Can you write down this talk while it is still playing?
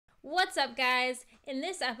What's up, guys? In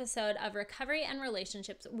this episode of Recovery and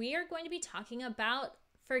Relationships, we are going to be talking about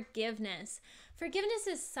forgiveness. Forgiveness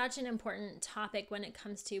is such an important topic when it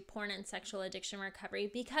comes to porn and sexual addiction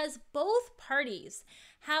recovery because both parties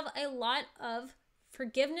have a lot of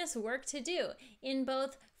forgiveness work to do in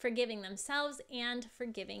both forgiving themselves and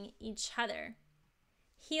forgiving each other.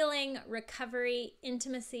 Healing, recovery,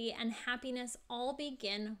 intimacy, and happiness all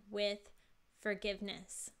begin with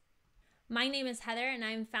forgiveness. My name is Heather, and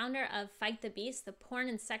I'm founder of Fight the Beast, the porn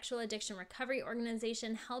and sexual addiction recovery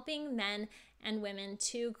organization helping men and women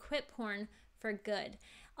to quit porn for good.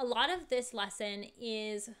 A lot of this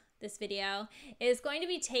video is going to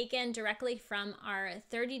be taken directly from our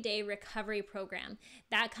 30-day recovery program.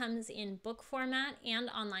 That comes in book format and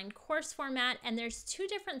online course format, and there's two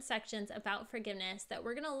different sections about forgiveness that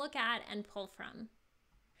we're going to look at and pull from.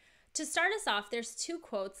 To start us off, there's two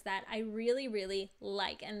quotes that I really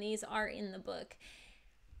like, and these are in the book.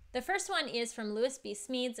 The first one is from Lewis B.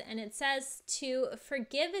 Smedes, and it says, "To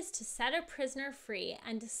forgive is to set a prisoner free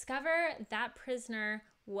and discover that prisoner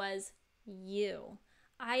was you."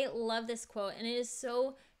 I love this quote, and it is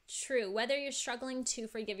so true. Whether you're struggling to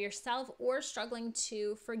forgive yourself or struggling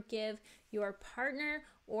to forgive your partner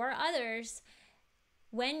or others,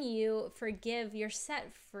 when you forgive, you're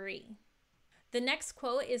set free. The next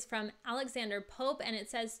quote is from Alexander Pope, and it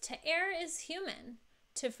says, "To err is human,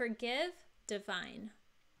 to forgive, divine."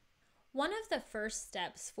 One of the first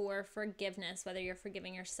steps for forgiveness, whether you're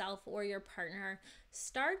forgiving yourself or your partner,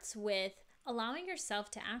 starts with allowing yourself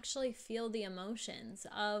to actually feel the emotions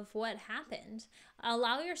of what happened.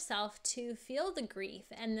 Allow yourself to feel the grief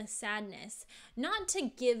and the sadness, not to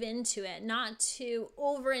give into it, not to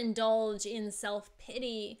overindulge in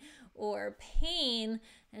self-pity or pain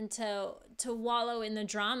and to wallow in the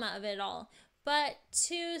drama of it all, but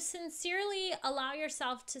to sincerely allow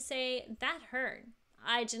yourself to say, that hurt.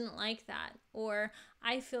 I didn't like that, or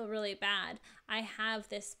I feel really bad. I have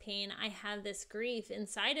this pain, I have this grief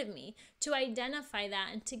inside of me. To identify that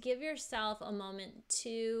and to give yourself a moment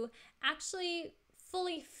to actually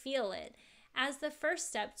fully feel it as the first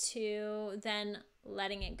step to then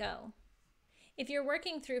letting it go. If you're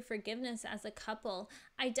working through forgiveness as a couple,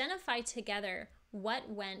 identify together what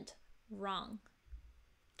went wrong.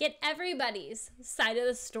 Get everybody's side of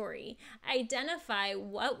the story. Identify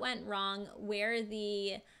what went wrong, where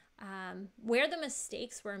the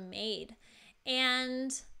mistakes were made,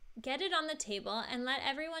 and get it on the table and let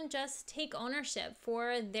everyone just take ownership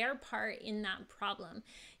for their part in that problem.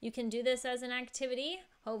 You can do this as an activity.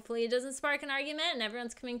 Hopefully it doesn't spark an argument and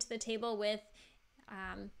everyone's coming to the table with,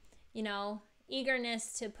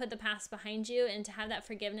 eagerness to put the past behind you and to have that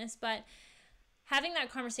forgiveness. But having that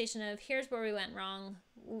conversation of, here's where we went wrong.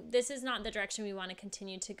 This is not the direction we want to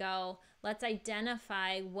continue to go. Let's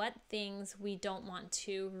identify what things we don't want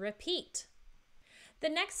to repeat. The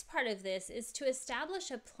next part of this is to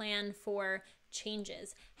establish a plan for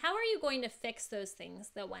changes. How are you going to fix those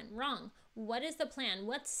things that went wrong? What is the plan?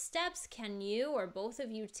 What steps can you or both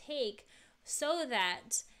of you take so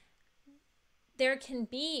that there can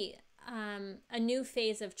be a new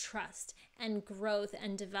phase of trust and growth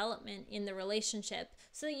and development in the relationship,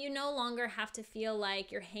 so that you no longer have to feel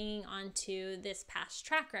like you're hanging on to this past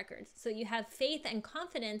track record. So you have faith and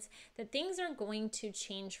confidence that things are going to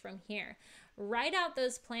change from here. Write out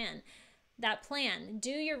that plan.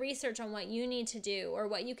 Do your research on what you need to do or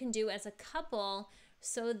what you can do as a couple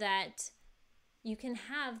so that you can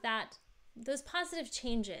have those positive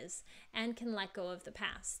changes and can let go of the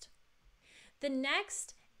past. The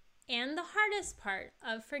next and the hardest part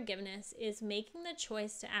of forgiveness is making the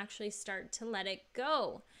choice to actually start to let it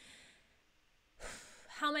go.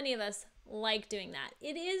 How many of us like doing that?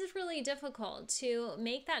 It is really difficult to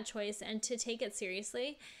make that choice and to take it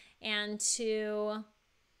seriously and to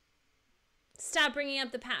stop bringing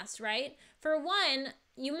up the past, right? For one,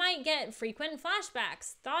 you might get frequent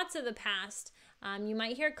flashbacks, thoughts of the past. You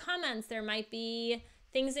might hear comments. There might be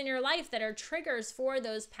things in your life that are triggers for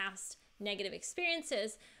those past negative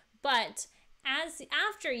experiences. But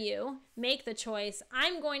after you make the choice,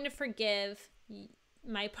 I'm going to forgive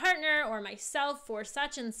my partner or myself for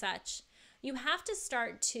such and such, you have to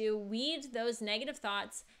start to weed those negative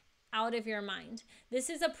thoughts out of your mind. This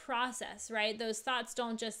is a process, right? Those thoughts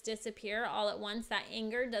don't just disappear all at once. That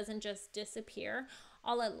anger doesn't just disappear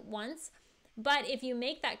all at once. But if you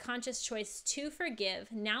make that conscious choice to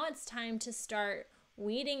forgive, now it's time to start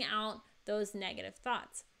weeding out those negative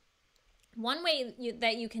thoughts. One way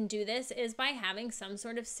that you can do this is by having some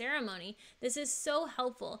sort of ceremony. This is so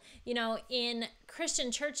helpful. In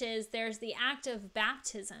Christian churches, there's the act of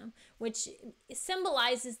baptism, which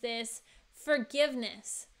symbolizes this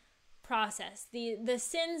forgiveness process, the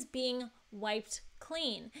sins being wiped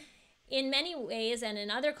clean. In many ways, and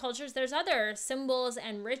in other cultures, there's other symbols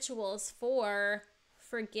and rituals for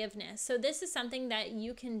forgiveness. So this is something that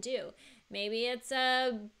you can do. Maybe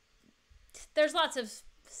there's lots of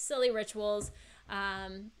silly rituals,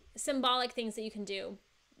 symbolic things that you can do.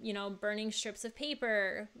 Burning strips of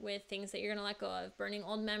paper with things that you're going to let go of, burning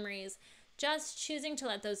old memories, just choosing to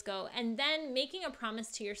let those go, and then making a promise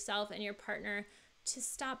to yourself and your partner to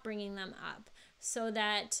stop bringing them up so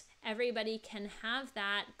that everybody can have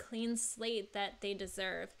that clean slate that they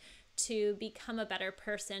deserve to become a better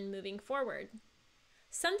person moving forward.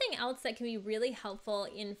 Something else that can be really helpful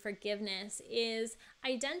in forgiveness is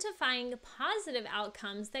identifying positive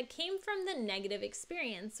outcomes that came from the negative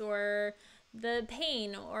experience or the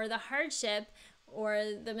pain or the hardship or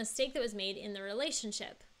the mistake that was made in the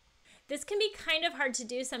relationship. This can be kind of hard to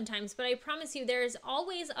do sometimes, but I promise you there is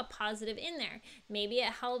always a positive in there. Maybe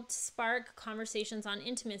it helped spark conversations on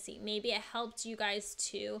intimacy. Maybe it helped you guys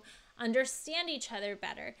to understand each other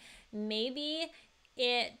better. Maybe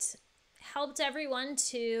it helped everyone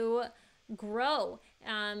to grow,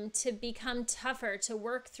 to become tougher, to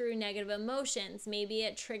work through negative emotions. Maybe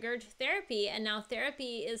it triggered therapy, and now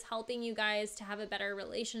therapy is helping you guys to have a better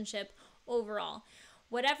relationship overall.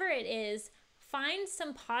 Whatever it is, find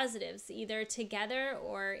some positives, either together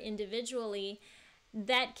or individually,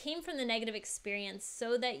 that came from the negative experience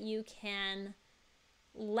so that you can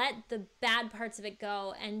let the bad parts of it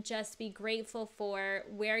go and just be grateful for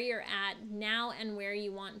where you're at now and where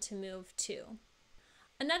you want to move to.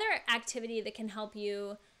 Another activity that can help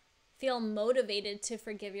you feel motivated to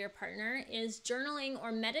forgive your partner is journaling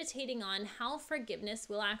or meditating on how forgiveness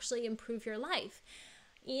will actually improve your life.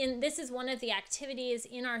 And this is one of the activities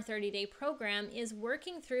in our 30-day program, is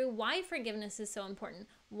working through why forgiveness is so important,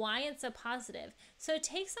 why it's a positive. So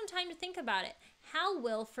take some time to think about it. How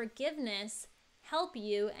will forgiveness help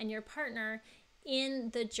you and your partner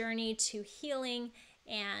in the journey to healing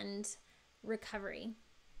and recovery?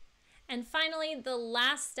 And finally, the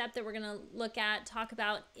last step that we're going to talk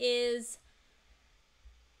about is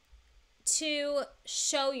to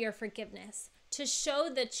show your forgiveness, to show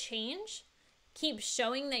the change. Keep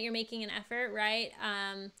showing that you're making an effort, right?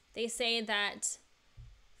 They say that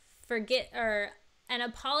an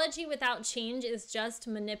apology without change is just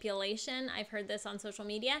manipulation. I've heard this on social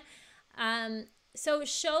media. So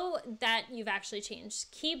show that you've actually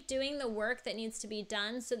changed. Keep doing the work that needs to be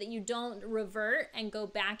done so that you don't revert and go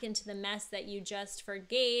back into the mess that you just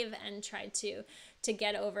forgave and tried to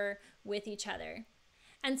get over with each other.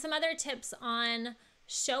 And some other tips on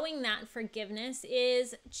showing that forgiveness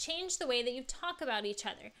is change the way that you talk about each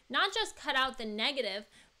other. Not just cut out the negative,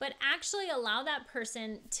 but actually allow that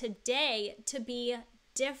person today to be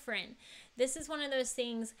different. This is one of those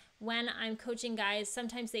things when I'm coaching guys,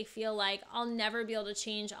 sometimes they feel like I'll never be able to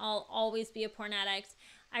change. I'll always be a porn addict.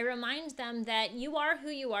 I remind them that you are who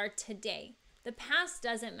you are today. The past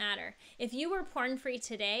doesn't matter. If you were porn free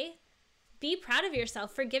today, be proud of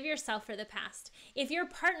yourself. Forgive yourself for the past. If your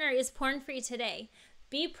partner is porn free today,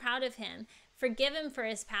 be proud of him. Forgive him for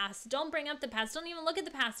his past. Don't bring up the past. Don't even look at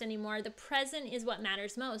the past anymore. The present is what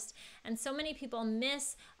matters most. And so many people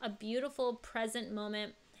miss a beautiful present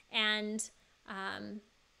moment and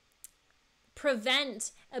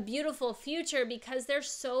prevent a beautiful future because they're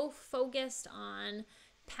so focused on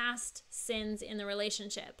past sins in the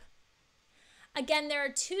relationship. Again, there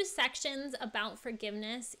are 2 sections about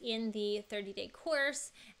forgiveness in the 30-day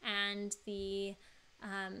course and the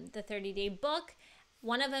 30-day book.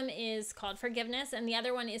 One of them is called Forgiveness, and the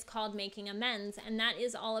other one is called Making Amends, and that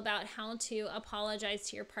is all about how to apologize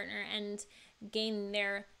to your partner and gain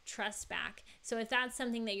their trust back. So if that's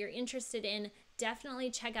something that you're interested in, definitely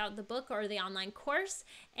check out the book or the online course,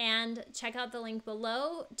 and check out the link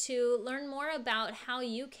below to learn more about how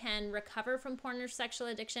you can recover from porn or sexual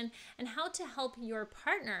addiction and how to help your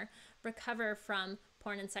partner recover from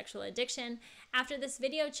porn and sexual addiction. After this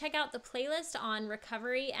video, check out the playlist on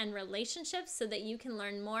recovery and relationships so that you can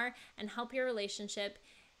learn more and help your relationship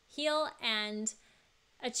heal and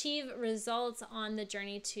achieve results on the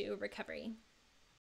journey to recovery.